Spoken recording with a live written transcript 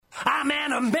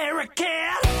an American.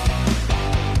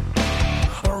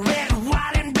 Red,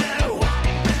 white, and blue.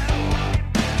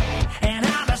 And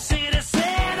I'm a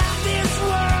citizen of this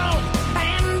world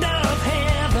and of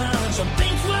heaven. Some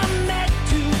things were meant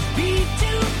to be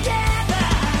together.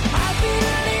 I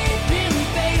believe in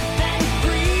faith and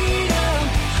freedom.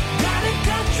 Got a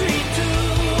country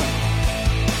too.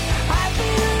 I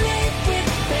believe with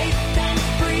faith and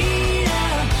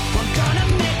freedom, we're gonna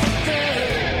make it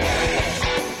good.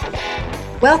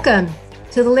 Welcome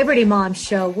to the Liberty Moms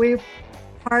Show. We're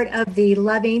part of the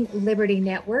Loving Liberty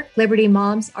Network. Liberty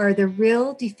Moms are the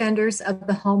real defenders of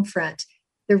the home front,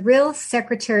 the real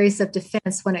secretaries of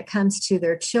defense when it comes to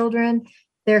their children,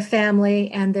 their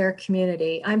family, and their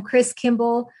community. I'm Chris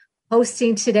Kimball,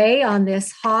 hosting today on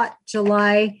this hot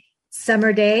July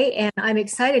summer day, and I'm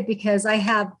excited because I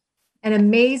have an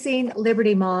amazing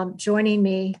Liberty Mom joining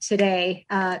me today.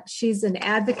 She's an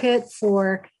advocate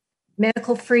for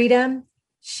medical freedom.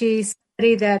 She's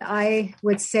somebody that I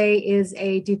would say is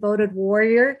a devoted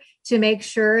warrior to make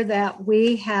sure that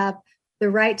we have the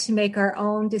right to make our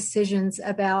own decisions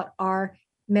about our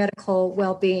medical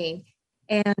well-being.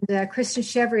 And Kristen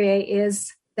Chevrier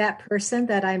is that person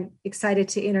that I'm excited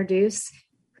to introduce.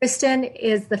 Kristen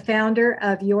is the founder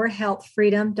of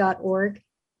yourhealthfreedom.org.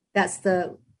 That's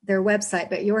their website,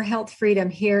 but Your Health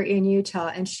Freedom here in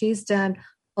Utah. And she's done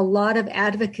a lot of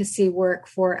advocacy work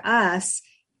for us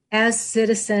as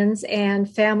citizens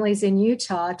and families in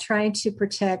Utah trying to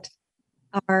protect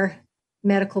our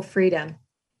medical freedom.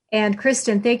 And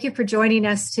Kristen, thank you for joining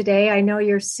us today. I know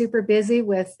you're super busy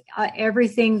with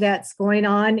everything that's going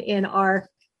on in our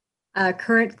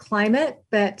current climate,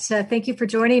 but thank you for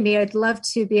joining me. I'd love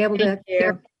to be able to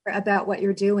hear about what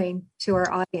you're doing to our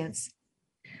audience.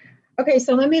 Okay,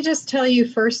 so let me just tell you,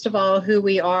 first of all, who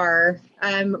we are.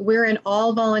 We're an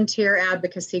all-volunteer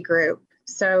advocacy group,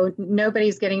 so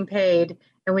nobody's getting paid,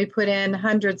 and we put in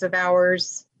hundreds of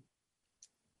hours,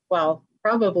 well,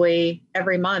 probably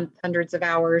every month, hundreds of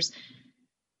hours,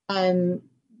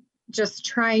 just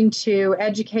trying to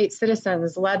educate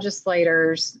citizens,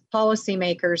 legislators,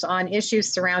 policymakers on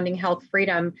issues surrounding health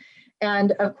freedom.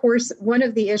 And of course, one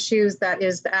of the issues that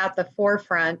is at the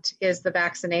forefront is the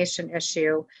vaccination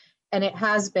issue. And it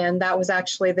has been, that was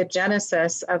actually the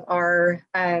genesis of our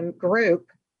group,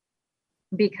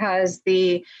 because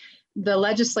the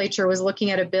legislature was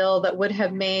looking at a bill that would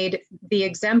have made the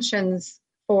exemptions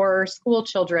for school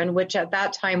children, which at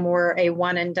that time were a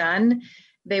one and done,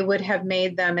 they would have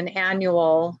made them an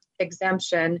annual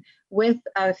exemption with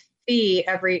a fee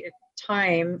every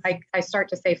time. I start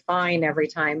to say fine every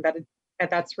time, but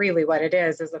that's really what it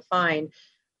is a fine.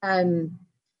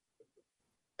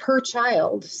 Per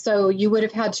child. So you would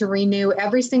have had to renew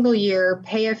every single year,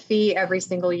 pay a fee every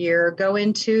single year, go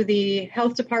into the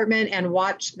health department and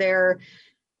watch their,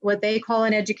 what they call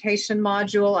an education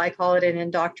module. I call it an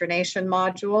indoctrination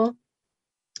module.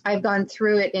 I've gone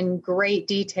through it in great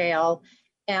detail,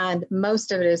 and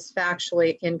most of it is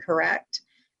factually incorrect.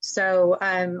 So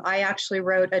I actually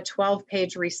wrote a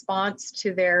 12-page response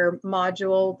to their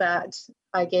module that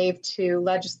I gave to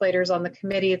legislators on the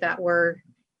committee that were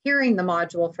hearing the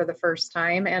module for the first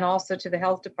time, and also to the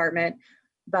health department,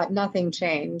 but nothing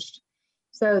changed.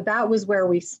 So that was where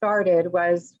we started,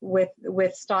 was with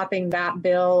stopping that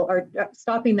bill, or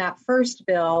stopping that first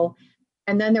bill.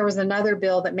 And then there was another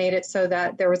bill that made it so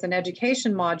that there was an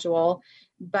education module,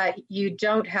 but you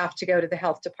don't have to go to the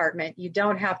health department. You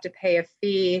don't have to pay a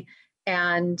fee,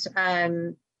 and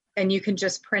you can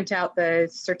just print out the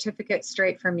certificate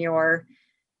straight from your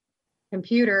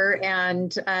computer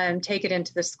and take it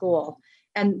into the school.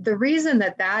 And the reason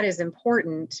that is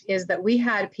important is that we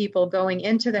had people going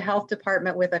into the health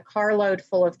department with a carload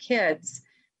full of kids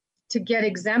to get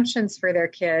exemptions for their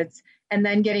kids, and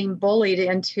then getting bullied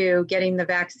into getting the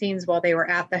vaccines while they were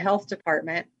at the health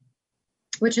department,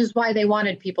 which is why they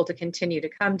wanted people to continue to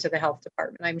come to the health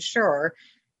department, I'm sure,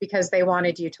 because they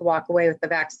wanted you to walk away with the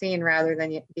vaccine rather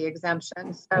than the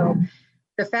exemption. So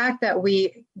the fact that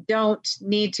we don't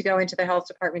need to go into the health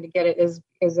department to get it is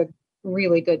a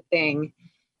really good thing.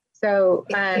 So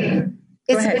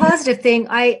it's a positive thing.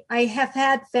 I have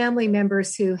had family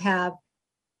members who have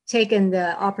taken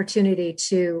the opportunity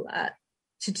to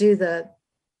do the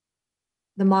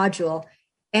module,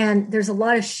 and there's a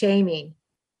lot of shaming.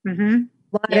 Mm-hmm.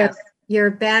 A lot of, you're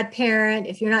a bad parent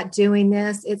if you're not doing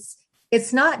this.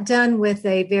 It's not done with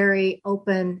a very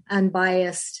open,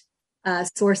 unbiased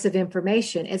source of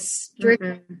information. It's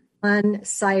strictly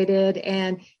one-sided,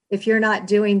 and if you're not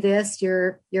doing this,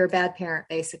 you're a bad parent,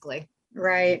 basically.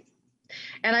 Right.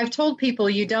 And I've told people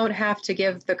you don't have to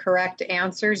give the correct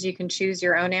answers. You can choose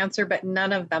your own answer, but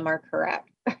none of them are correct.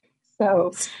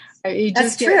 So you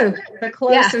That's just get true. the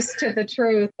closest to the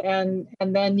truth, and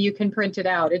then you can print it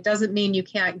out. It doesn't mean you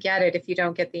can't get it if you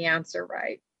don't get the answer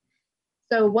right.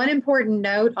 So one important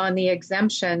note on the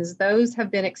exemptions, those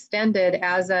have been extended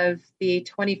as of the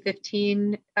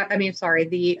 2015, I'm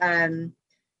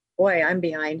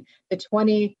behind, the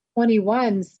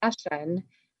 2021 session.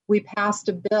 We passed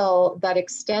a bill that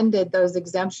extended those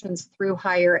exemptions through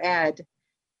higher ed.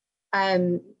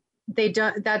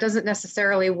 That doesn't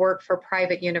necessarily work for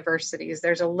private universities.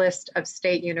 There's a list of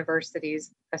state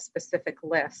universities, a specific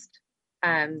list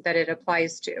that it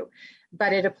applies to,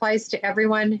 but it applies to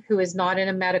everyone who is not in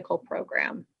a medical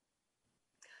program.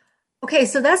 Okay,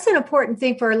 so that's an important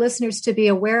thing for our listeners to be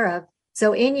aware of.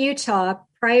 So in Utah,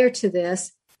 prior to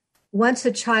this, once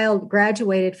a child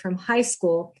graduated from high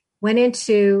school, went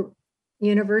into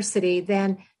university,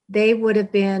 then they would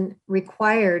have been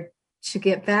required to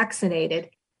get vaccinated.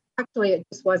 Actually, it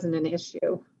just wasn't an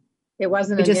issue. It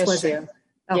wasn't an issue. Wasn't.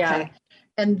 Okay. Yeah.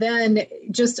 And then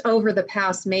just over the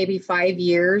past maybe 5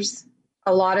 years,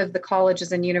 a lot of the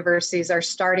colleges and universities are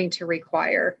starting to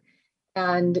require.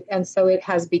 And so it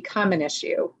has become an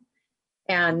issue.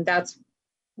 And that's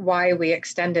why we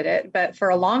extended it. But for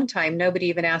a long time, nobody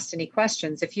even asked any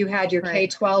questions. If you had your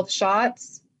Right. K-12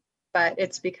 shots, but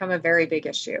it's become a very big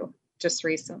issue just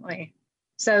recently.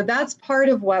 So that's part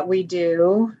of what we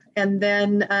do. And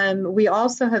then we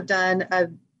also have done a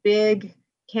big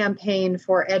campaign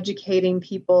for educating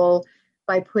people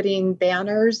by putting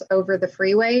banners over the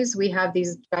freeways. We have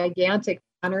these gigantic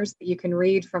banners that you can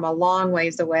read from a long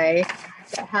ways away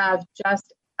that have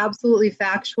just absolutely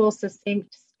factual,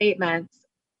 succinct statements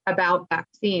about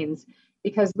vaccines,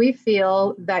 because we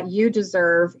feel that you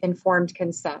deserve informed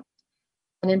consent.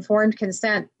 And informed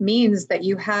consent means that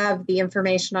you have the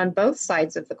information on both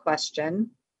sides of the question.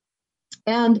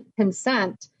 And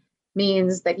consent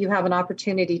means that you have an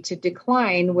opportunity to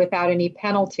decline without any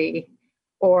penalty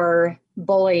or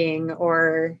bullying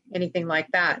or anything like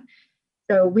that.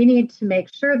 So we need to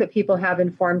make sure that people have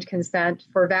informed consent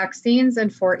for vaccines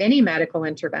and for any medical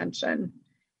intervention.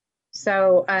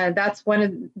 So that's one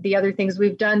of the other things.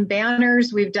 We've done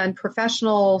banners, we've done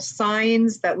professional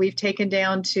signs that we took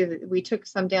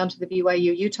some down to the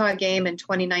BYU Utah game in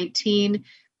 2019.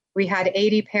 We had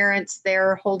 80 parents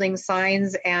there holding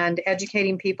signs and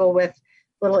educating people with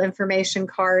little information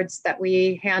cards that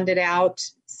we handed out,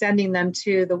 sending them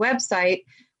to the website,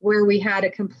 where we had a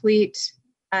complete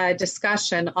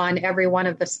discussion on every one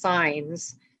of the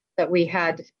signs that we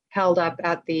had held up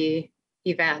at the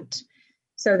event,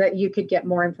 so that you could get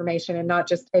more information and not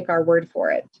just take our word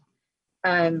for it.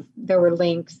 There were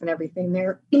links and everything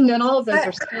there, and all of those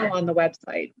are still on the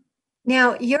website.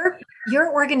 Now,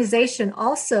 your organization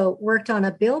also worked on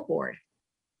a billboard.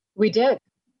 We did.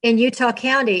 In Utah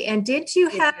County. And did you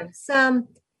have some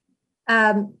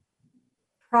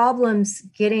problems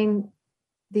getting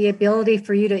the ability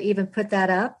for you to even put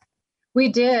that up? We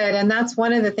did. And that's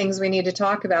one of the things we need to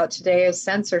talk about today is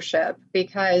censorship,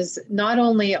 because not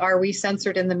only are we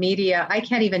censored in the media, I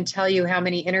can't even tell you how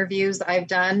many interviews I've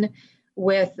done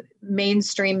with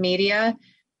mainstream media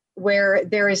where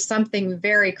there is something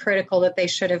very critical that they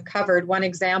should have covered. One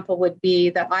example would be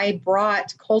that I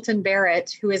brought Colton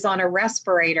Barrett, who is on a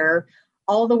respirator,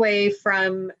 all the way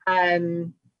from,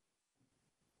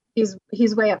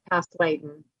 he's way up past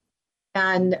Layton.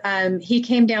 And he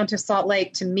came down to Salt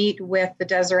Lake to meet with the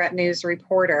Deseret News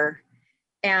reporter,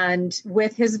 and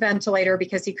with his ventilator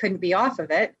because he couldn't be off of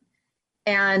it,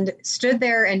 and stood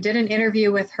there and did an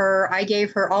interview with her. I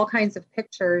gave her all kinds of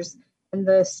pictures, and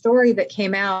the story that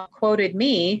came out quoted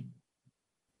me,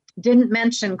 didn't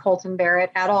mention Colton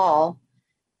Barrett at all,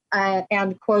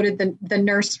 and quoted the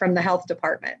nurse from the health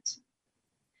department.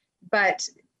 But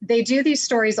they do these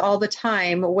stories all the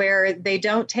time where they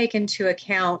don't take into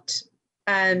account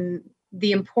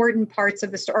the important parts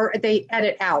of the story, or they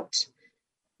edit out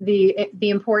the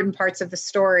important parts of the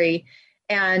story,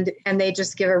 and they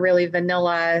just give a really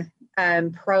vanilla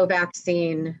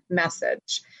pro-vaccine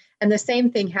message. And the same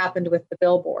thing happened with the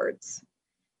billboards.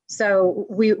 So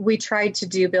we tried to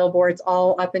do billboards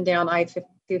all up and down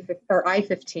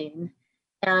I-15,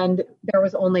 and there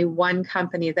was only one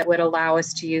company that would allow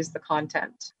us to use the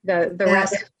content. The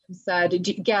rest of them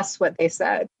said, guess what they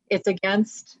said? It's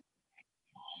against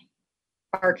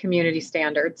our community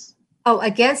standards. Oh,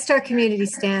 against our community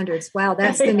standards. Wow,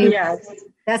 that's the new Yes.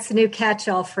 That's the new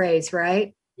catch-all phrase,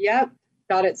 right? Yep,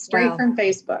 got it straight from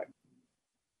Facebook.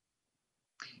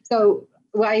 So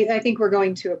I think we're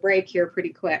going to a break here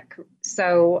pretty quick.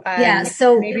 So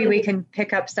so maybe we can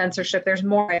pick up censorship. There's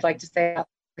more I'd like to say about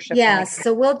censorship. Yeah,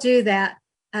 so we'll do that.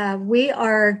 We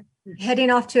are heading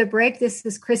off to a break. This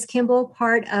is Chris Kimball,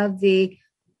 part of the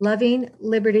Loving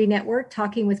Liberty Network,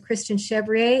 talking with Kristen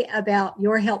Chevrier about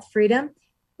your health freedom.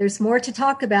 There's more to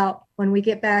talk about when we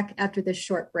get back after this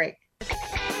short break.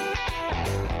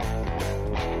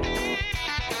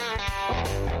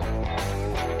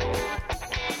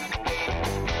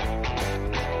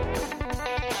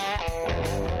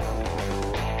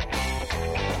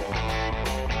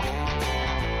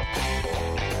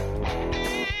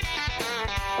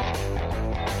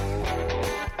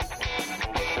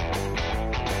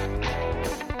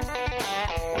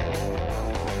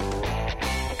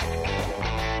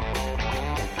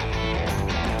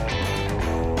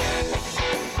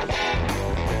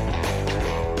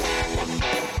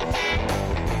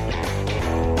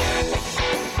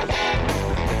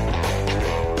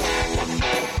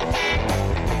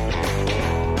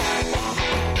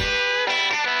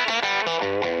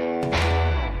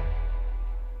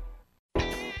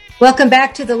 Welcome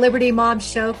back to the Liberty Mom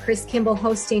Show. Chris Kimball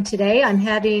hosting today. I'm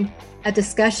having a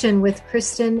discussion with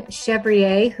Kristen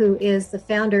Chevrier, who is the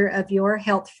founder of Your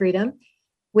Health Freedom.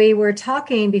 We were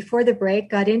talking before the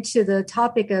break, got into the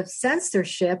topic of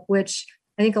censorship, which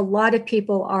I think a lot of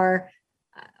people are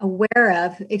aware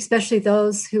of, especially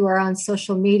those who are on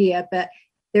social media. But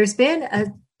there's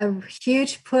been a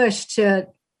huge push to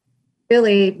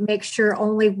really make sure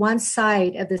only one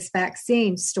side of this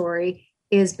vaccine story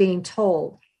is being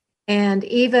told. And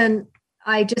even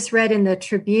I just read in the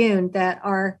Tribune that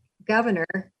our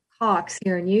governor, Cox,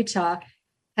 here in Utah,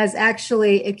 has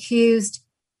actually accused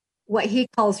what he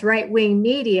calls right-wing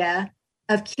media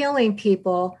of killing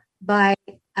people by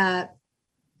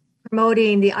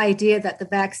promoting the idea that the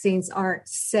vaccines aren't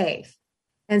safe.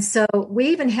 And so we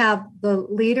even have the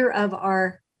leader of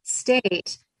our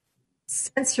state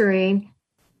censoring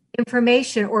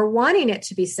information or wanting it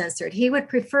to be censored. He would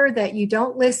prefer that you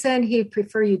don't listen. He'd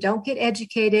prefer you don't get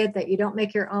educated, that you don't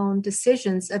make your own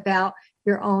decisions about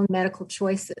your own medical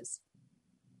choices.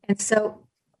 And so,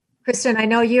 Kristen, I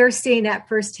know you're seeing that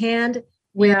firsthand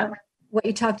with what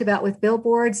you talked about with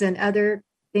billboards and other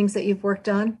things that you've worked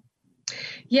on.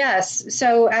 Yes.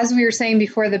 So as we were saying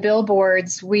before, the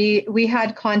billboards, we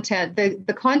had content.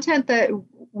 The content that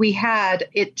we had,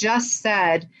 it just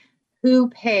said, who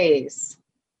pays?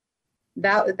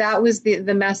 That was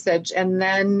the message. And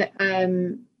then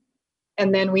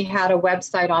we had a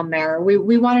website on there.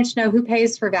 We wanted to know who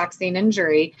pays for vaccine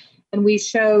injury. And we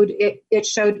showed it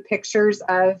showed pictures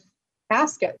of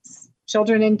caskets,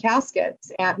 children in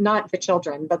caskets, and not the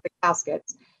children, but the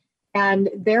caskets. And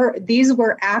these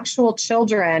were actual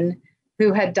children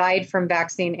who had died from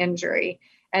vaccine injury.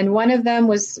 And one of them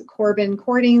was Corbin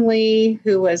Cordingley,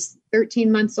 who was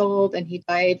 13 months old, and he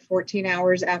died 14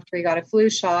 hours after he got a flu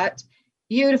shot.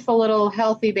 Beautiful little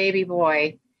healthy baby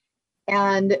boy.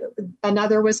 And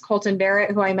another was Colton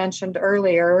Barrett, who I mentioned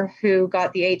earlier, who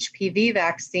got the HPV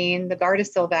vaccine, the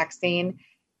Gardasil vaccine,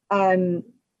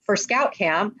 for scout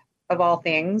camp, of all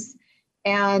things.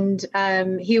 And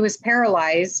he was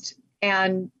paralyzed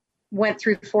and went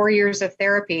through 4 years of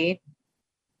therapy,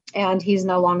 and he's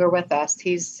no longer with us.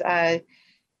 He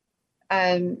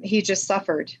just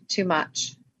suffered too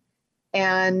much.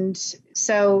 And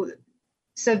so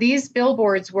these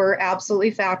billboards were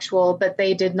absolutely factual, but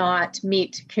they did not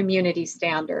meet community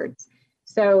standards.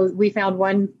 So we found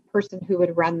one person who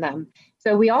would run them.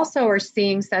 So we also are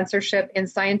seeing censorship in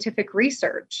scientific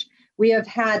research. We have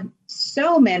had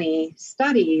so many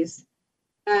studies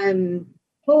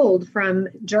pulled from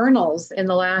journals in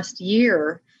the last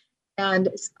year. And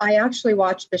I actually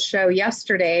watched the show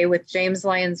yesterday with James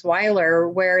Lyons Weiler,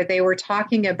 where they were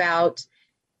talking about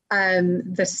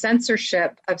the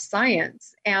censorship of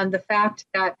science and the fact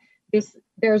that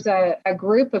there's a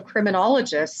group of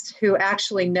criminologists who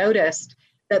actually noticed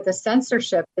that the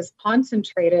censorship is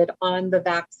concentrated on the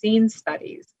vaccine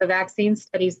studies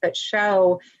that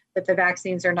show that the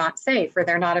vaccines are not safe or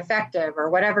they're not effective or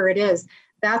whatever it is.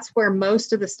 That's where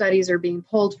most of the studies are being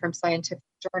pulled from scientific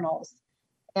journals.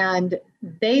 And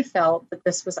they felt that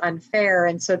this was unfair.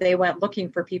 And so they went looking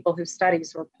for people whose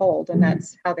studies were pulled. And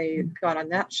that's how they got on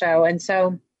that show. And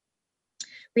so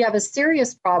we have a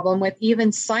serious problem with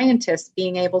even scientists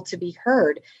being able to be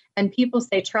heard. And people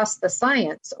say, trust the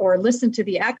science or listen to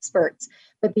the experts.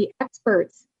 But the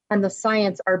experts and the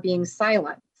science are being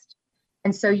silenced.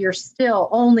 And so you're still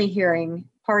only hearing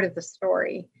part of the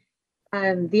story.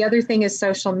 The other thing is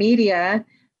social media.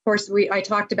 Of course, I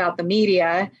talked about the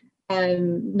media.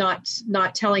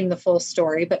 Not telling the full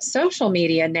story, but social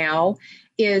media now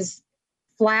is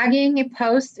flagging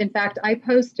posts. In fact, I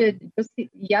posted just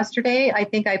yesterday, I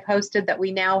think I posted that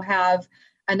we now have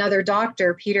another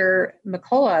doctor, Peter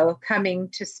McCullough, coming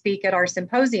to speak at our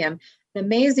symposium. An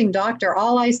amazing doctor.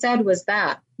 All I said was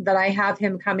that I have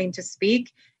him coming to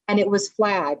speak, and it was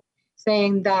flagged,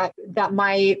 saying that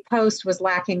my post was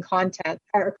lacking content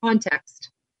or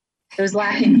context. It was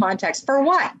lacking context. For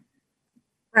what?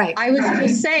 Right. I was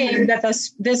just saying that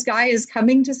this guy is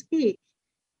coming to speak,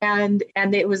 and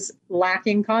it was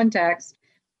lacking context.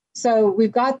 So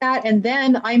we've got that. And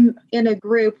then I'm in a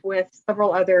group with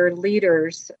several other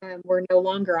leaders. We're no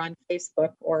longer on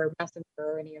Facebook or Messenger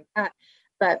or any of that,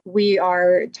 but we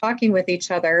are talking with each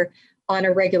other on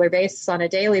a regular basis, on a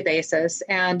daily basis.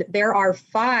 And there are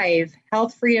 5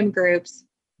 health freedom groups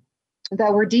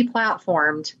that were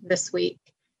deplatformed this week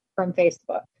from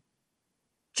Facebook.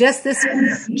 Just this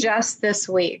week? Just this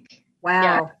week.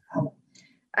 Wow. Yeah.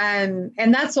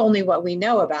 And that's only what we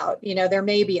know about. There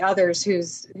may be others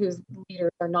whose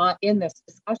leaders are not in this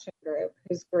discussion group,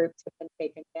 whose groups have been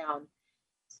taken down.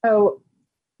 So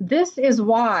this is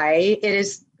why it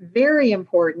is very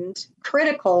important,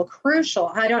 critical,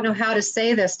 crucial. I don't know how to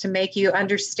say this to make you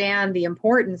understand the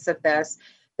importance of this,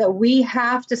 that we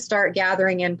have to start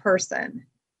gathering in person.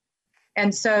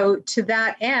 And so to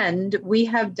that end, we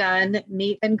have done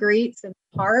meet and greets in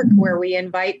the park where we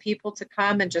invite people to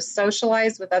come and just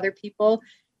socialize with other people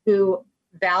who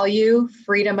value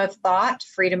freedom of thought,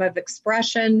 freedom of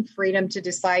expression, freedom to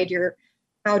decide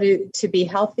how to be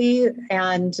healthy,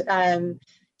 and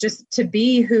just to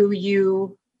be who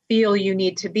you feel you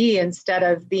need to be instead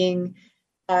of being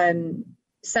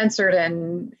censored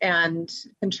and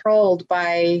controlled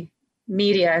by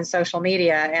media and social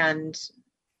media and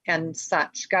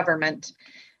such government.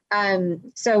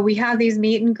 So we have these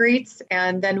meet and greets,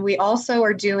 and then we also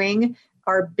are doing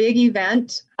our big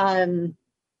event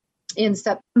in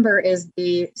September is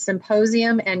the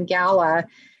symposium and gala,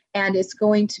 and it's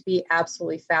going to be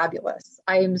absolutely fabulous.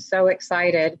 I am so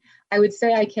excited. I would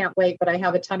say I can't wait, but I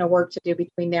have a ton of work to do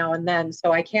between now and then,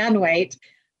 so I can wait,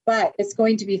 but it's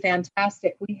going to be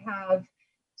fantastic. We have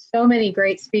so many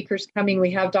great speakers coming.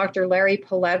 We have Dr. Larry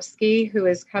Pilevsky, who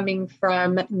is coming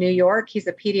from New York. He's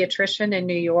a pediatrician in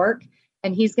New York,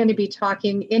 and he's going to be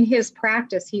talking in his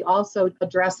practice. He also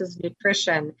addresses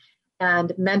nutrition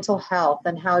and mental health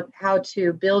and how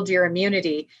to build your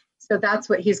immunity. So that's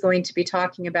what he's going to be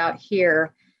talking about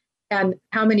here. And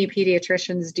how many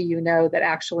pediatricians do you know that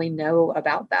actually know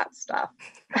about that stuff?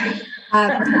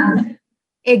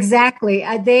 Exactly.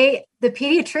 The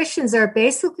pediatricians are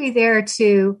basically there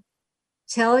to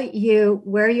tell you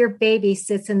where your baby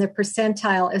sits in the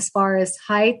percentile as far as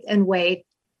height and weight,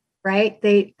 right?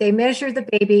 They measure the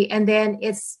baby, and then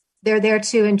they're there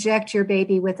to inject your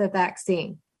baby with a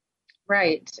vaccine.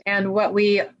 Right. And what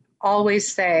we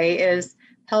always say is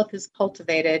health is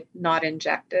cultivated, not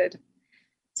injected.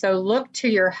 So look to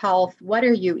your health. What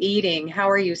are you eating? How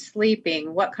are you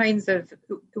sleeping? What kind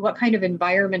of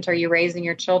environment are you raising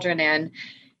your children in?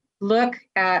 Look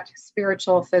at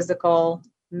spiritual, physical,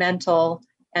 mental,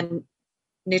 and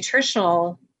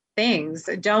nutritional things.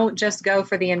 Don't just go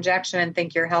for the injection and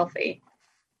think you're healthy.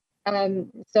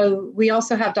 So we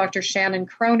also have Dr. Shannon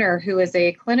Kroner, who is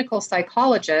a clinical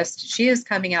psychologist. She is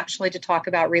coming actually to talk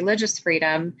about religious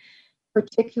freedom,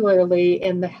 particularly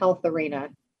in the health arena.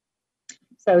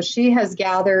 So she has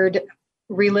gathered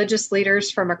religious leaders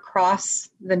from across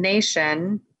the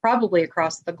nation, probably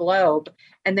across the globe,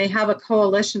 and they have a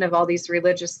coalition of all these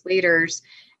religious leaders,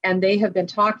 and they have been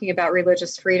talking about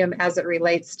religious freedom as it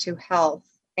relates to health.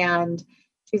 And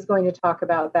she's going to talk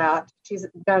about that. She's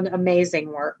done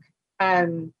amazing work.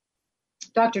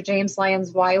 Dr. James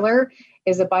Lyons Weiler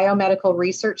is a biomedical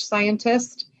research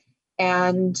scientist,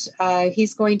 and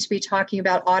he's going to be talking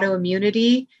about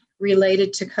autoimmunity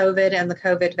related to COVID and the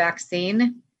COVID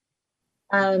vaccine.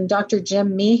 Dr.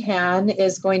 Jim Meehan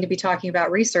is going to be talking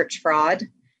about research fraud,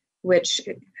 which,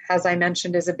 as I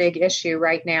mentioned, is a big issue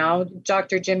right now.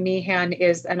 Dr. Jim Meehan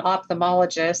is an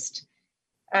ophthalmologist,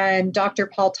 and Dr.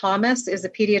 Paul Thomas is a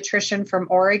pediatrician from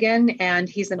Oregon, and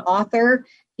he's an author.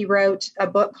 He wrote a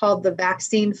book called The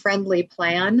Vaccine Friendly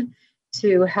Plan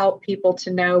to help people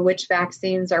to know which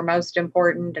vaccines are most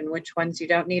important and which ones you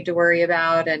don't need to worry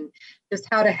about, and just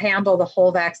how to handle the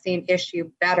whole vaccine issue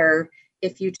better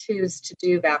if you choose to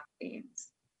do vaccines.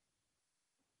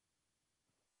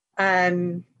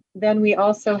 Then we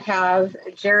also have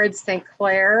Jared St.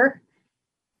 Clair,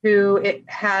 who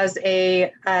has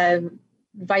a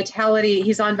Vitality.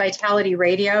 He's on Vitality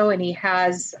Radio, and he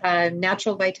has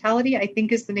Natural Vitality, I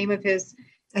think is the name of his.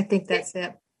 I think that's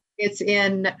it. It's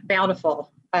in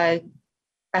Bountiful, a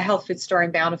health food store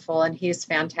in Bountiful, and he's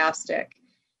fantastic.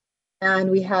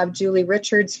 And we have Julie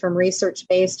Richards from Research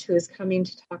Based, who is coming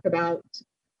to talk about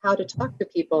how to talk to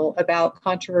people about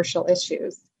controversial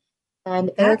issues. And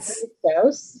Eric That's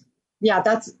Bustos, yeah,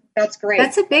 that's great.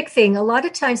 that's a big thing. A lot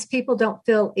of times people don't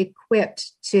feel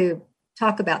equipped to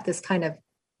talk about this kind of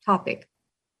topic.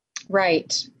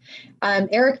 Right.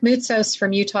 Eric Moutsos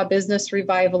from Utah Business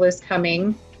Revival is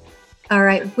coming. All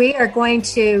right, we're going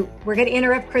to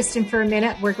interrupt Kristen for a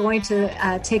minute. We're going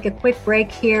to take a quick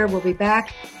break here. We'll be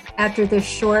back after this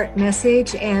short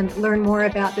message and learn more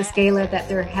about this gala that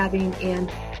they're having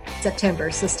in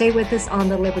September. So stay with us on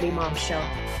the Liberty Mom Show.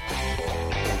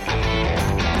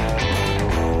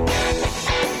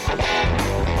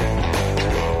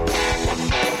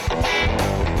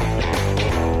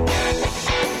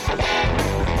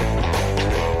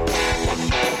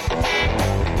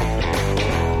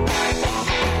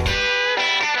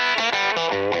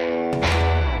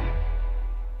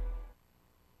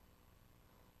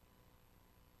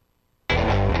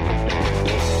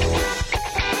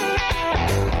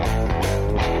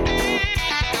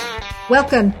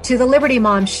 Welcome to the Liberty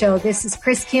Mom Show. This is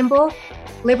Chris Kimball.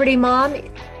 Liberty Mom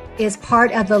is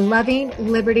part of the Loving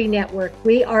Liberty Network.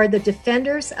 We are the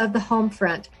defenders of the home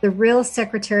front, the real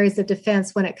secretaries of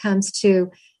defense when it comes to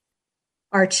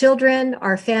our children,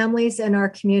 our families, and our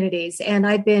communities. And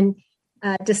I've been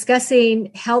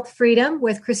discussing health freedom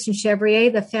with Kristen Chevrier,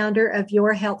 the founder of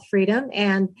Your Health Freedom.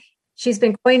 And she's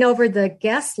been going over the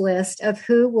guest list of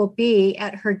who will be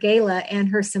at her gala and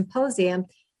her symposium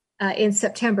in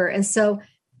September. And so,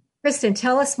 Kristen,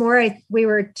 tell us more. We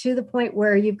were to the point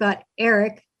where you've got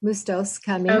Eric Moutsos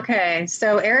coming. Okay,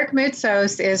 so Eric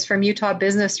Moutsos is from Utah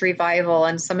Business Revival,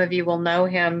 and some of you will know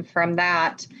him from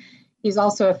that. He's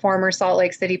also a former Salt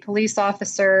Lake City police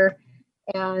officer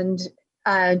and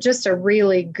just a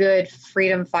really good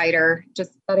freedom fighter,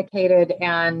 just dedicated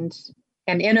and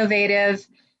innovative.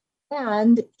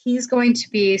 And he's going to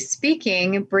be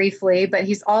speaking briefly, but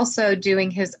he's also doing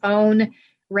his own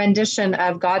rendition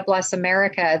of God Bless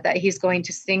America that he's going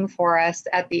to sing for us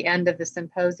at the end of the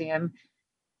symposium,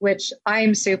 which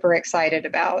I'm super excited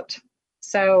about.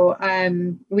 So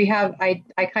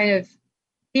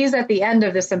he's at the end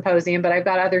of the symposium, but I've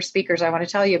got other speakers I want to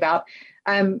tell you about.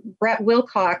 Brett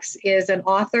Wilcox is an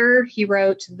author. He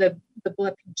wrote the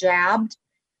book Jabbed,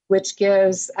 which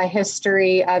gives a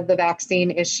history of the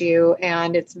vaccine issue,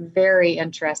 and it's very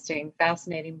interesting,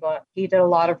 fascinating book. He did a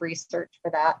lot of research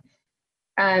for that.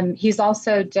 He's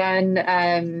also done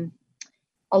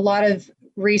a lot of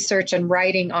research and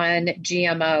writing on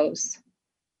GMOs.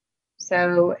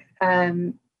 So,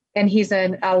 and he's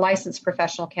a licensed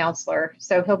professional counselor,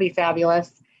 so he'll be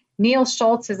fabulous. Neil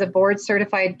Schultz is a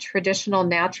board-certified traditional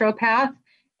naturopath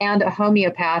and a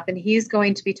homeopath, and he's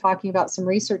going to be talking about some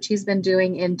research he's been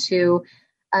doing into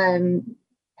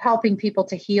helping people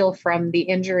to heal from the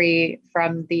injury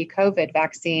from the COVID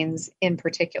vaccines in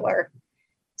particular.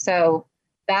 So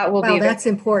that will be... That's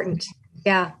important.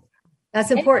 Yeah,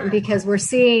 that's important because we're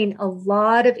seeing a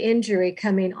lot of injury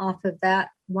coming off of that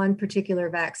one particular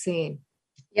vaccine.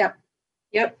 Yep.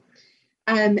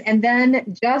 And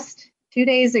then just 2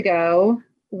 days ago,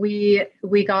 we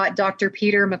got Dr.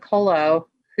 Peter McCullough,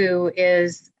 who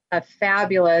is a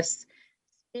fabulous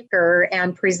speaker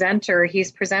and presenter.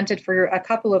 He's presented for a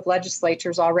couple of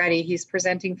legislatures already. He's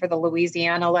presenting for the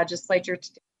Louisiana legislature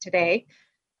today.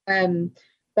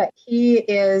 But he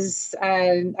is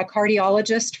a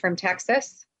cardiologist from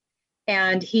Texas,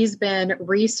 and he's been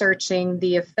researching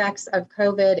the effects of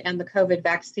COVID and the COVID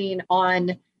vaccine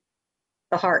on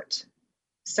the heart.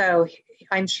 So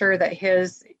I'm sure that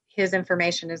his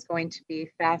information is going to be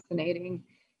fascinating.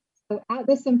 So at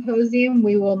the symposium,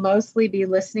 we will mostly be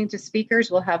listening to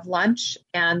speakers. We'll have lunch,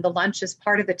 and the lunch is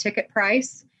part of the ticket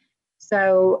price.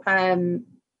 So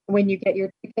when you get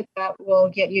your ticket, that will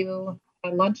get you a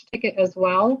lunch ticket as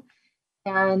well.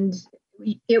 And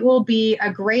it will be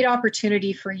a great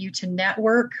opportunity for you to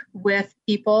network with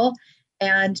people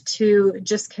and to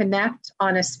just connect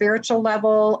on a spiritual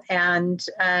level and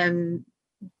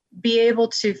be able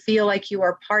to feel like you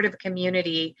are part of a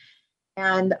community.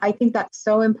 And I think that's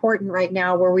so important right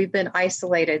now, where we've been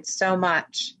isolated so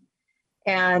much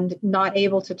and not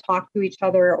able to talk to each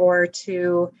other or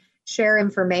to share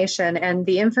information. And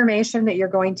the information that you're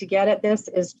going to get at this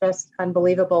is just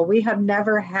unbelievable. We have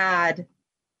never had,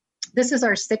 this is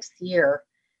our 6th year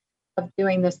of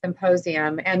doing this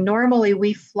symposium. And normally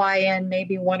we fly in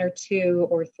maybe 1 or 2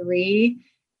 or 3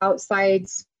 outside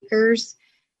speakers.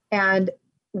 And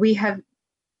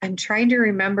I'm trying to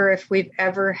remember if we've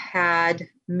ever had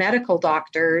medical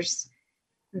doctors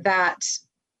that,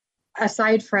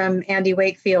 aside from Andy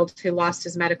Wakefield, who lost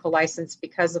his medical license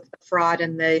because of the fraud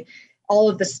and all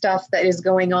of the stuff that is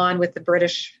going on with the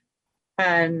British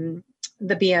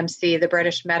the BMC, the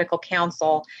British Medical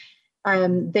Council,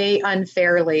 they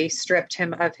unfairly stripped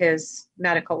him of his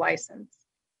medical license.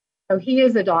 So he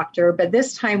is a doctor, but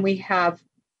this time we have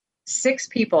 6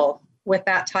 people with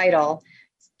that title,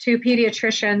 2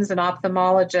 pediatricians, an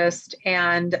ophthalmologist,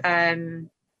 and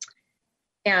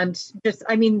just,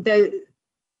 I mean,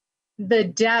 the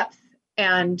depth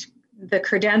and the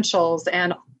credentials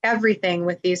and everything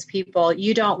with these people,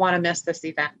 you don't want to miss this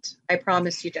event. I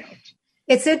promise you don't.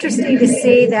 It's interesting to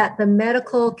see that the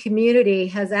medical community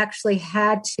has actually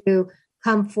had to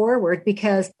come forward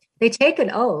because they take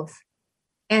an oath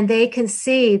and they can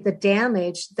see the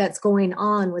damage that's going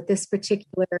on with this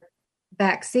particular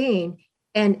vaccine.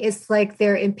 And it's like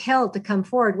they're impelled to come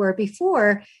forward, where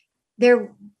before the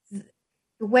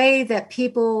way that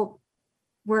people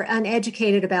were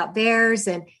uneducated about theirs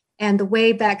and the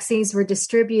way vaccines were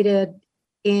distributed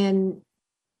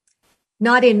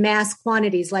not in mass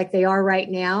quantities like they are right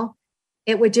now.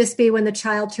 It would just be when the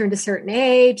child turned a certain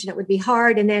age and it would be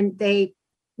hard. And then they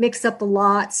mix up the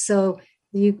lots. So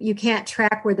you can't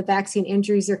track where the vaccine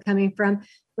injuries are coming from.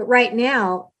 But right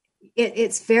now,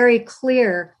 it's very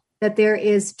clear that there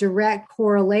is direct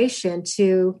correlation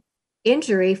to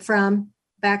injury from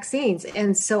vaccines.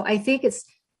 And so I think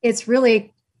it's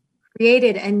really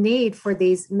created a need for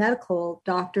these medical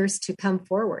doctors to come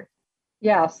forward.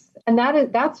 Yes. And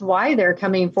that's why they're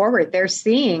coming forward. They're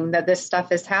seeing that this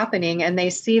stuff is happening, and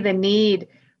they see the need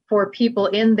for people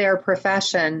in their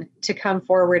profession to come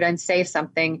forward and say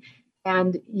something.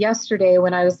 And yesterday,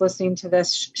 when I was listening to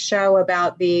this show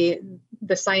about the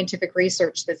scientific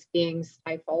research that's being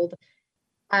stifled,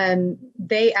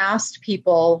 they asked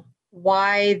people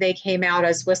why they came out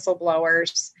as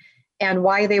whistleblowers and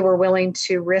why they were willing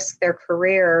to risk their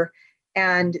career.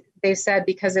 And they said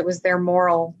because it was their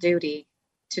moral duty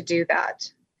to do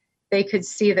that. They could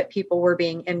see that people were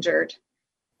being injured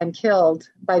and killed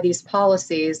by these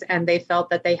policies, and they felt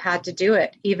that they had to do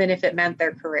it, even if it meant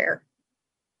their career.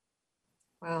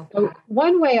 Wow. So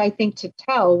one way I think to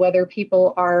tell whether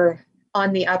people are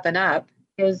on the up and up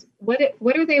is what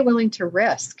are they willing to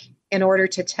risk in order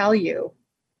to tell you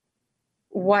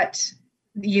what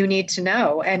you need to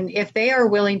know? And if they are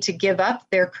willing to give up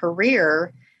their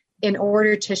career in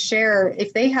order to share,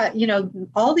 if they have,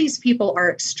 all these people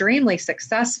are extremely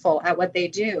successful at what they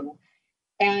do,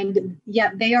 and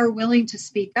yet they are willing to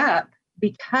speak up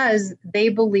because they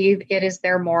believe it is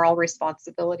their moral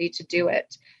responsibility to do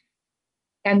it.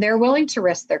 And they're willing to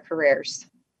risk their careers.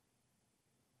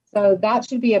 So that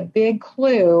should be a big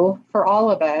clue for all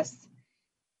of us.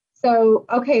 So,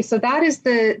 okay, so that's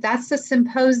the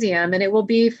symposium, and it will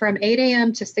be from 8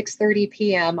 a.m. to 6:30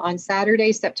 p.m. on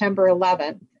Saturday, September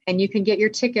 11th. And you can get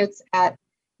your tickets at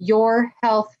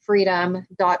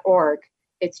yourhealthfreedom.org.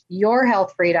 It's Your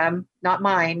Health Freedom, not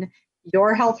mine,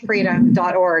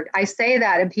 yourhealthfreedom.org. I say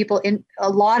that, and people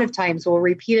a lot of times will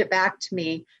repeat it back to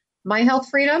me. My health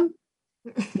freedom?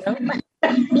 No.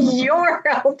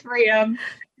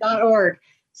 Yourhealthfreedom.org.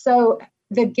 So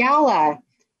the gala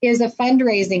is a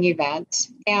fundraising event.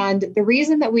 And the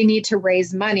reason that we need to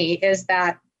raise money is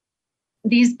that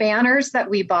these banners that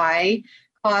we buy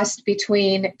cost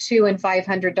between $200 and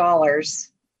 $500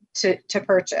 to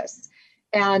purchase.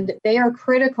 And they are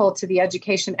critical to the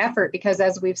education effort because,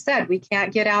 as we've said, we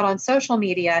can't get out on social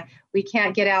media. We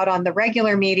can't get out on the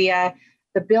regular media.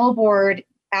 The billboard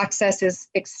access is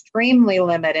extremely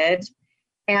limited.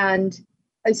 And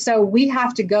so we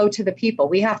have to go to the people.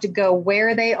 We have to go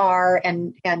where they are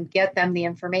and get them the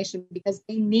information because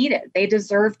they need it. They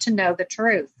deserve to know the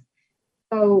truth.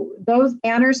 So those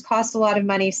banners cost a lot of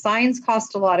money. Signs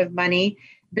cost a lot of money.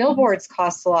 Billboards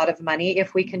cost a lot of money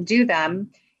if we can do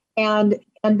them. And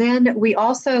then we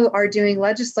also are doing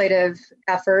legislative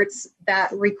efforts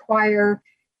that require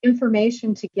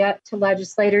information to get to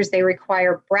legislators. They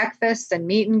require breakfasts and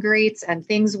meet and greets and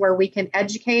things where we can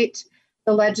educate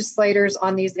the legislators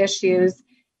on these issues.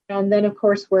 And then, of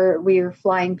course, we're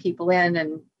flying people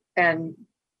in and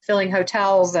filling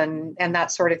hotels and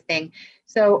that sort of thing.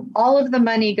 So all of the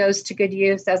money goes to good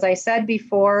use. As I said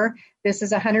before, this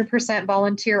is a 100%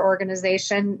 volunteer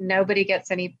organization. Nobody gets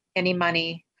any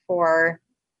money for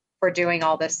doing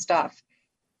all this stuff.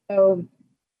 So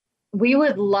we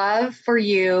would love for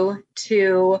you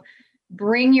to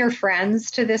bring your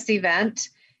friends to this event.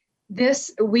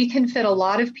 We can fit a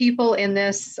lot of people in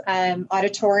this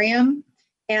auditorium,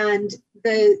 and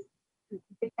the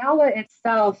gala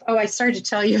itself. Oh, I started to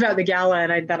tell you about the gala,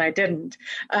 and then I didn't.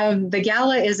 The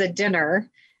gala is a dinner,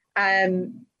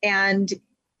 and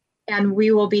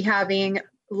we will be having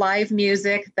live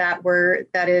music that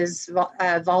is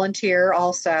volunteer.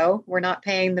 Also, we're not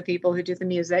paying the people who do the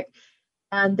music.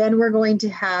 And then we're going to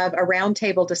have a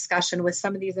roundtable discussion with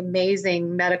some of these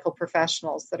amazing medical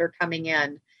professionals that are coming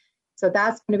in. So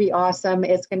that's going to be awesome.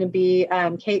 It's going to be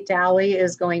Kate Dowley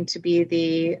is going to be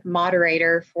the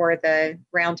moderator for the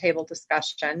roundtable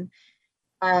discussion.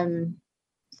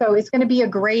 So it's going to be a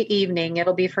great evening.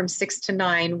 It'll be from 6 to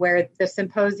 9, where the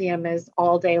symposium is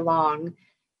all day long.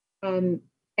 And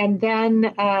then,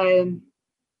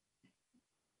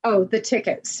 the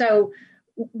tickets. So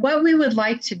what we would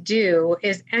like to do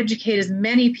is educate as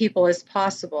many people as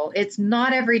possible. It's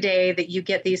not every day that you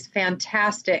get these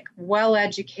fantastic,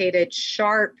 well-educated,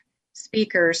 sharp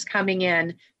speakers coming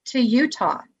in to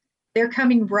Utah. They're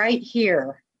coming right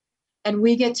here, and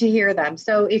we get to hear them.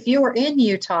 So if you are in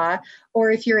Utah,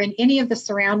 or if you're in any of the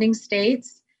surrounding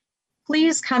states,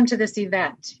 please come to this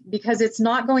event, because it's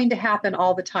not going to happen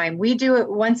all the time. We do it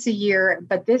once a year,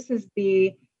 but this is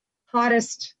the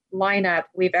hottest lineup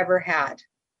we've ever had.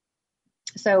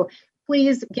 So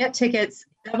please get tickets,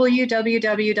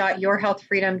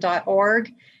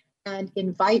 www.yourhealthfreedom.org, and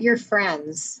invite your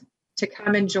friends to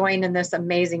come and join in this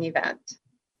amazing event.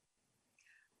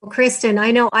 Well, Kristen,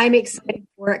 I know I'm excited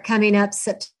for it coming up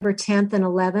September 10th and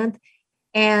 11th.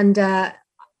 And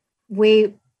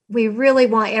we really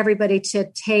want everybody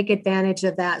to take advantage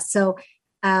of that. So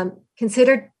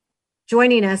consider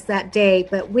joining us that day.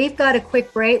 But we've got a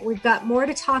quick break. We've got more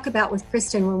to talk about with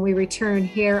Kristen when we return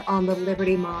here on the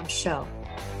Liberty Mom Show.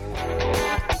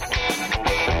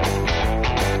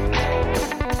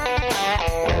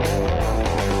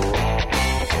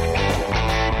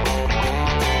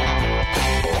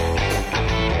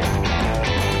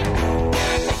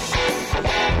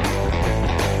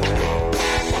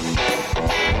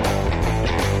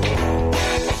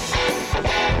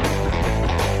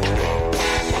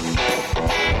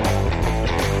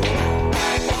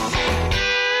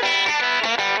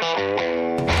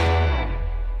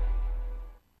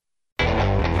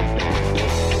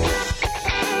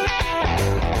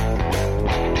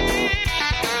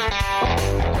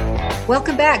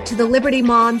 Welcome back to the Liberty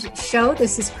Moms Show.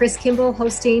 This is Chris Kimball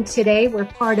hosting today. We're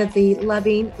part of the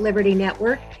Loving Liberty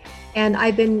Network. And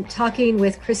I've been talking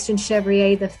with Kristen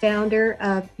Chevrier, the founder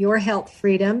of Your Health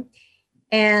Freedom.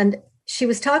 And she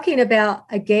was talking about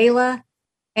a gala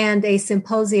and a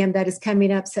symposium that is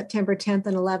coming up September 10th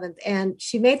and 11th. And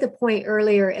she made the point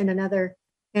earlier in our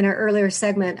earlier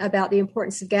segment about the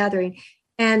importance of gathering.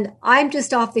 And I'm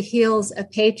just off the heels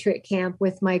of Patriot Camp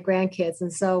with my grandkids.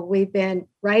 And so we've been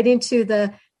right into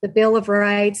the Bill of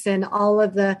Rights and all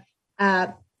of the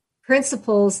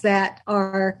principles that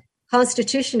our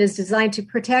Constitution is designed to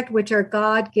protect, which are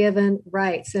God-given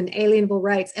rights and alienable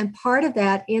rights. And part of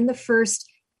that in the First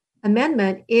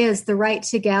Amendment is the right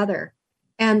to gather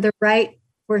and the right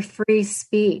for free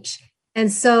speech.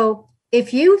 And so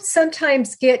if you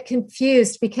sometimes get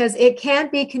confused, because it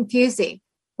can be confusing,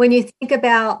 when you think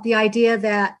about the idea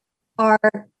that our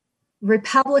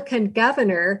Republican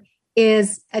governor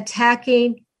is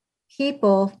attacking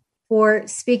people for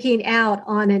speaking out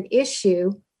on an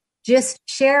issue, just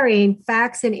sharing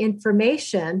facts and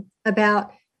information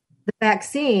about the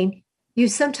vaccine, you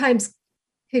sometimes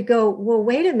could go, well,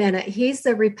 wait a minute, he's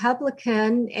the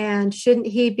Republican, and shouldn't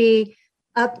he be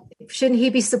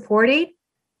supporting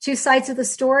two sides of the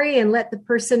story and let the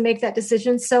person make that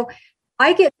decision? So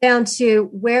I get down to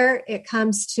where it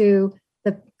comes to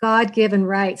the God-given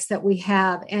rights that we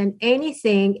have, and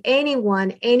anything,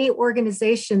 anyone, any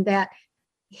organization that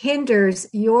hinders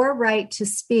your right to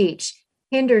speech,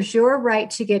 hinders your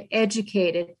right to get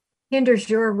educated, hinders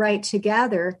your right to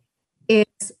gather, is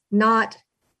not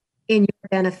in your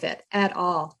benefit at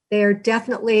all. They are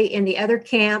definitely in the other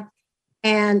camp,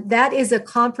 and that is a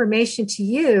confirmation to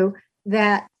you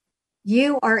that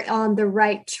you are on the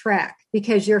right track,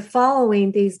 because you're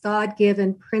following these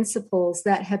God-given principles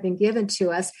that have been given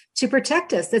to us to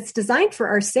protect us. That's designed for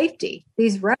our safety,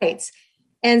 these rights.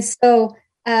 And so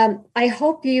I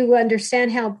hope you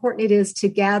understand how important it is to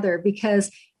gather, because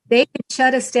they can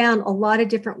shut us down a lot of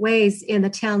different ways in the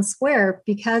town square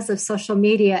because of social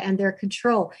media and their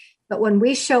control. But when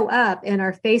we show up and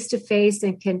are face-to-face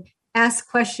and can ask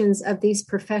questions of these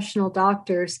professional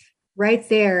doctors right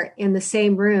there in the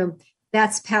same room,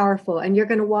 that's powerful. And you're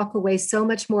going to walk away so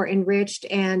much more enriched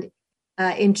and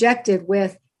injected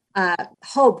with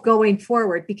hope going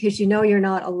forward, because you know you're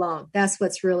not alone. That's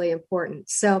what's really important.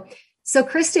 So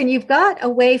Kristen, you've got a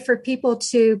way for people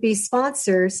to be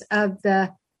sponsors of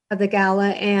the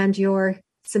gala and your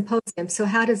symposium. So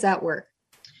how does that work?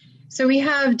 So we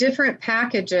have different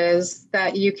packages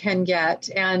that you can get,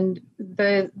 and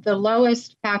the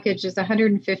lowest package is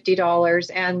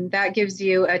 $150, and that gives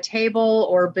you a table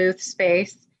or booth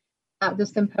space. at the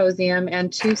symposium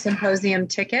and 2 symposium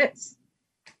tickets.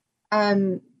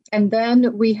 And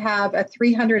then we have a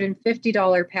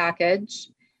 $350 package,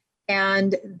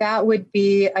 and that would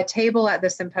be a table at the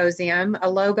symposium, a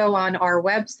logo on our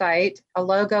website, a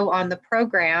logo on the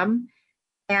program,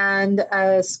 and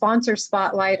a sponsor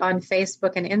spotlight on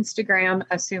Facebook and Instagram,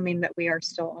 assuming that we are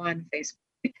still on Facebook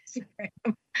and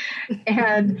Instagram,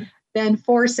 and then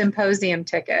 4 symposium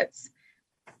tickets.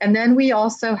 And then we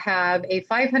also have a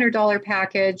 $500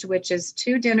 package, which is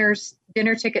 2 dinner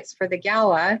tickets for the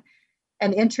gala,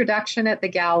 an introduction at the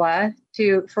gala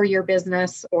for your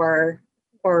business or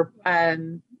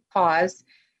cause,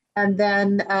 and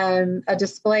then a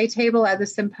display table at the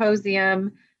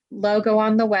symposium, logo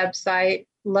on the website,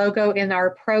 logo in our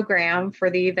program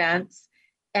for the events,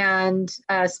 and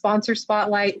a sponsor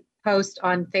spotlight post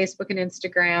on Facebook and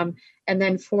Instagram, and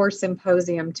then 4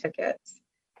 symposium tickets.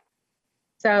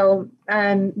 So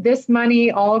this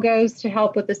money all goes to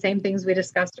help with the same things we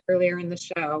discussed earlier in the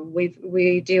show.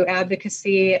 We do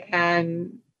advocacy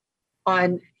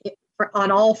on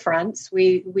all fronts.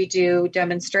 We do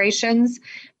demonstrations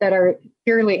that are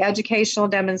purely educational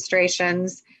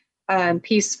demonstrations,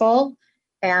 peaceful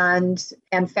and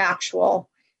factual.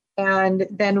 And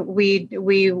then we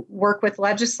work with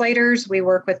legislators, we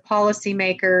work with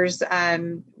policymakers,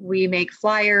 we make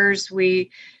flyers,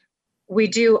 we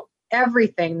do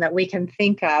everything that we can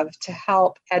think of to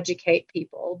help educate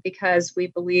people, because we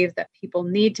believe that people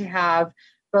need to have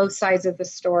both sides of the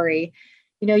story.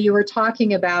 You know, you were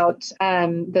talking about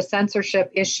the censorship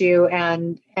issue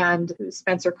and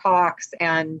Spencer Cox,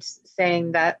 and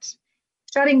saying that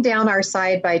shutting down our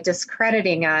side by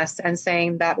discrediting us and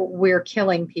saying that we're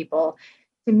killing people.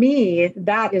 To me,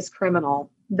 that is criminal.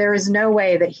 There is no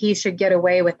way that he should get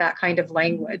away with that kind of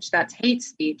language. That's hate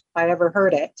speech, if I ever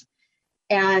heard it.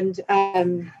 And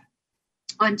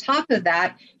on top of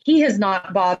that, he has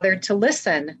not bothered to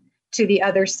listen to the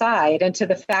other side and to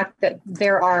the fact that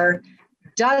there are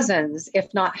dozens,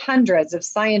 if not hundreds, of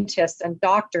scientists and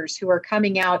doctors who are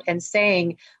coming out and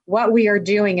saying what we are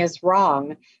doing is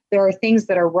wrong. There are things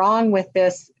that are wrong with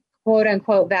this quote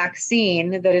unquote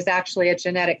vaccine that is actually a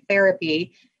genetic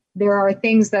therapy. There are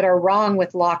things that are wrong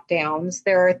with lockdowns.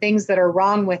 There are things that are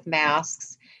wrong with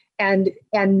masks. And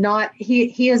not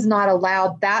he has not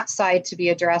allowed that side to be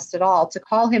addressed at all. To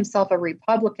call himself a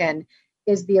Republican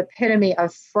is the epitome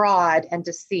of fraud and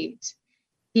deceit.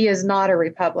 He is not a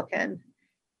Republican.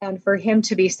 And for him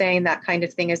to be saying that kind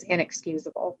of thing is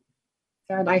inexcusable.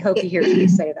 And I hope he hears me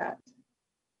say that.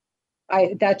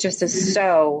 That just is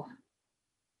so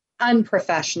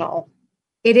unprofessional.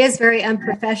 It is very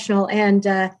unprofessional.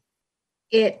 And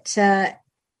it's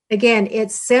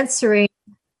censoring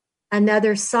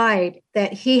another side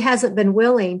that he hasn't been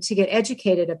willing to get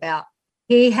educated about.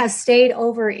 He has stayed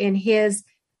over in his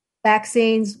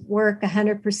vaccines work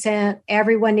 100%.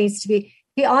 Everyone needs to be.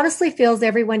 He honestly feels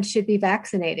everyone should be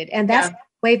vaccinated. And that's the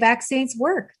way vaccines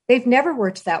work. They've never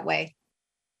worked that way.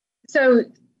 So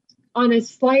on a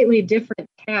slightly different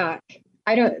tack,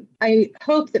 I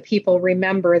hope that people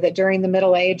remember that during the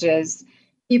Middle Ages,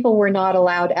 people were not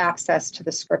allowed access to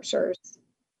the scriptures.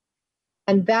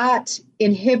 And that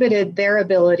inhibited their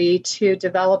ability to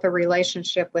develop a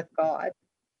relationship with God,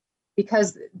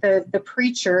 because the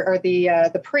preacher or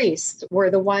the priests were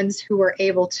the ones who were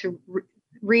able to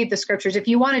read the scriptures. If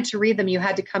you wanted to read them, you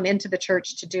had to come into the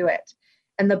church to do it.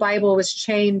 And the Bible was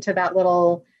chained to that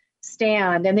little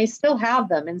stand, and they still have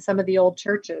them in some of the old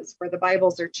churches where the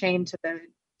Bibles are chained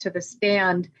to the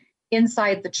stand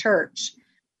inside the church.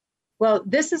 Well,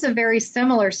 this is a very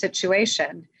similar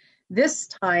situation. This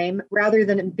time, rather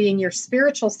than it being your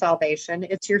spiritual salvation,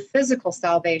 it's your physical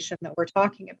salvation that we're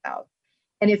talking about.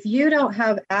 And if you don't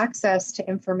have access to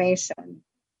information,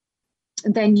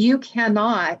 then you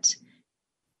can't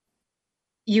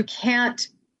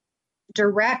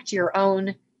direct your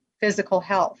own physical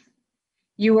health.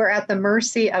 You are at the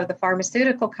mercy of the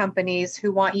pharmaceutical companies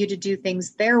who want you to do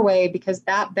things their way because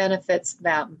that benefits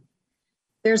them.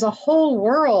 There's a whole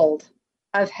world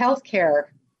of healthcare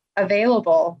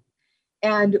available,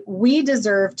 and we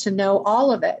deserve to know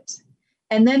all of it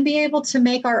and then be able to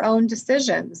make our own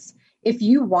decisions. If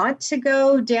you want to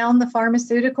go down the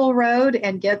pharmaceutical road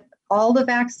and get all the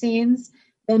vaccines,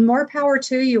 then more power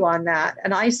to you on that.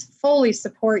 And I fully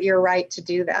support your right to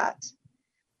do that.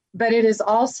 But it is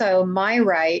also my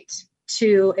right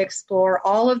to explore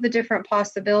all of the different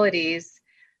possibilities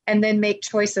and then make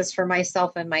choices for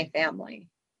myself and my family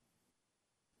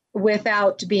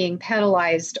without being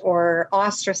penalized or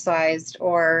ostracized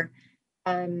or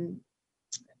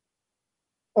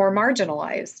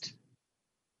marginalized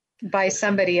by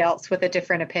somebody else with a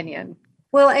different opinion.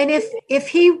 Well, and if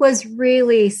he was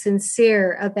really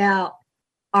sincere about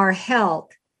our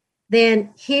health,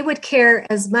 then he would care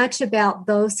as much about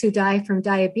those who die from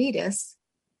diabetes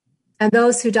and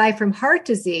those who die from heart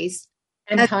disease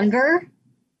And hunger.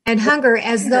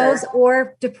 as those,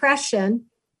 or depression,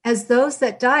 as those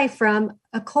that die from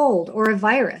a cold or a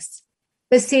virus.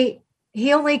 But see,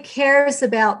 he only cares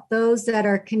about those that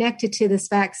are connected to this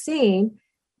vaccine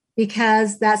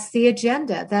because that's the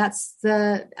agenda. That's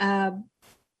the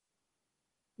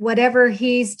whatever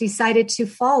he's decided to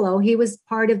follow. He was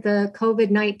part of the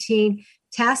COVID-19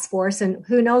 task force, and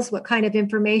who knows what kind of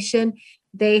information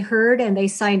they heard and they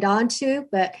signed on to,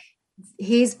 but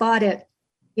he's bought it,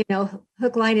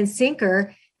 hook, line, and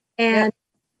sinker. And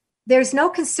there's no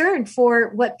concern for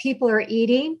what people are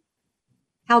eating,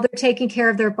 how they're taking care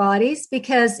of their bodies,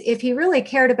 because if he really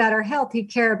cared about our health,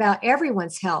 he'd care about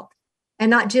everyone's health and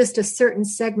not just a certain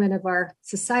segment of our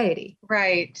society.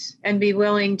 Right. And be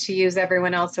willing to use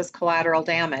everyone else as collateral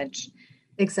damage.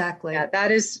 Exactly. Yeah,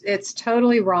 it's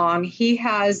totally wrong. He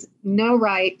has no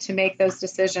right to make those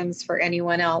decisions for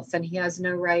anyone else. And he has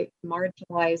no right to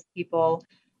marginalize people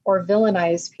or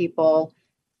villainize people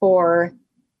for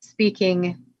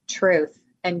speaking truth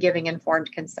and giving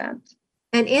informed consent.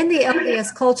 And in the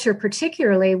LDS culture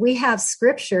particularly, we have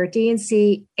scripture,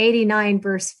 D&C 89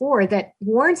 verse 4, that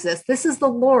warns us. This is the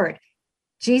Lord.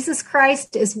 Jesus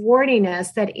Christ is warning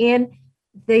us that in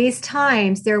these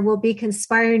times there will be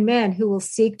conspiring men who will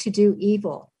seek to do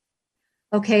evil.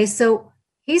 Okay, so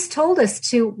he's told us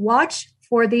to watch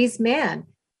for these men,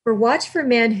 watch for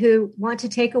men who want to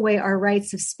take away our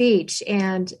rights of speech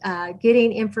and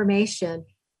getting information.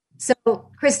 So,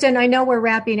 Kristen, I know we're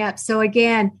wrapping up. So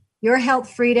again, Your Health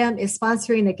Freedom is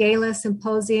sponsoring the Gala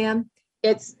Symposium.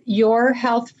 It's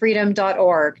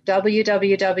yourhealthfreedom.org,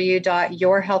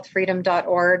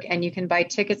 www.yourhealthfreedom.org, and you can buy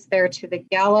tickets there to the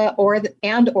gala or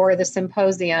the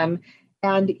symposium.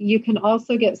 And you can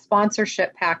also get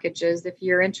sponsorship packages. If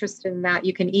you're interested in that,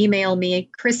 you can email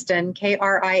me, Kristen,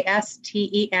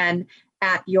 Kristen,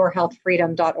 at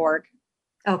yourhealthfreedom.org.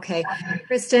 Okay.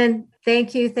 Kristen,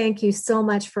 thank you so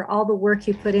much for all the work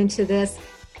you put into this.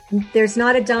 There's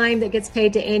not a dime that gets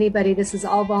paid to anybody. This is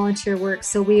all volunteer work.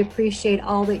 So we appreciate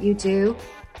all that you do.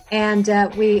 And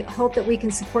we hope that we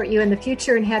can support you in the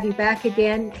future and have you back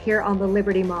again here on the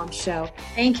Liberty Mom Show.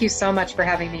 Thank you so much for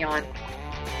having me on.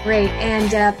 Great.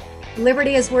 And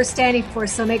liberty is worth standing for.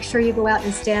 So make sure you go out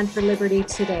and stand for liberty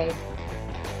today.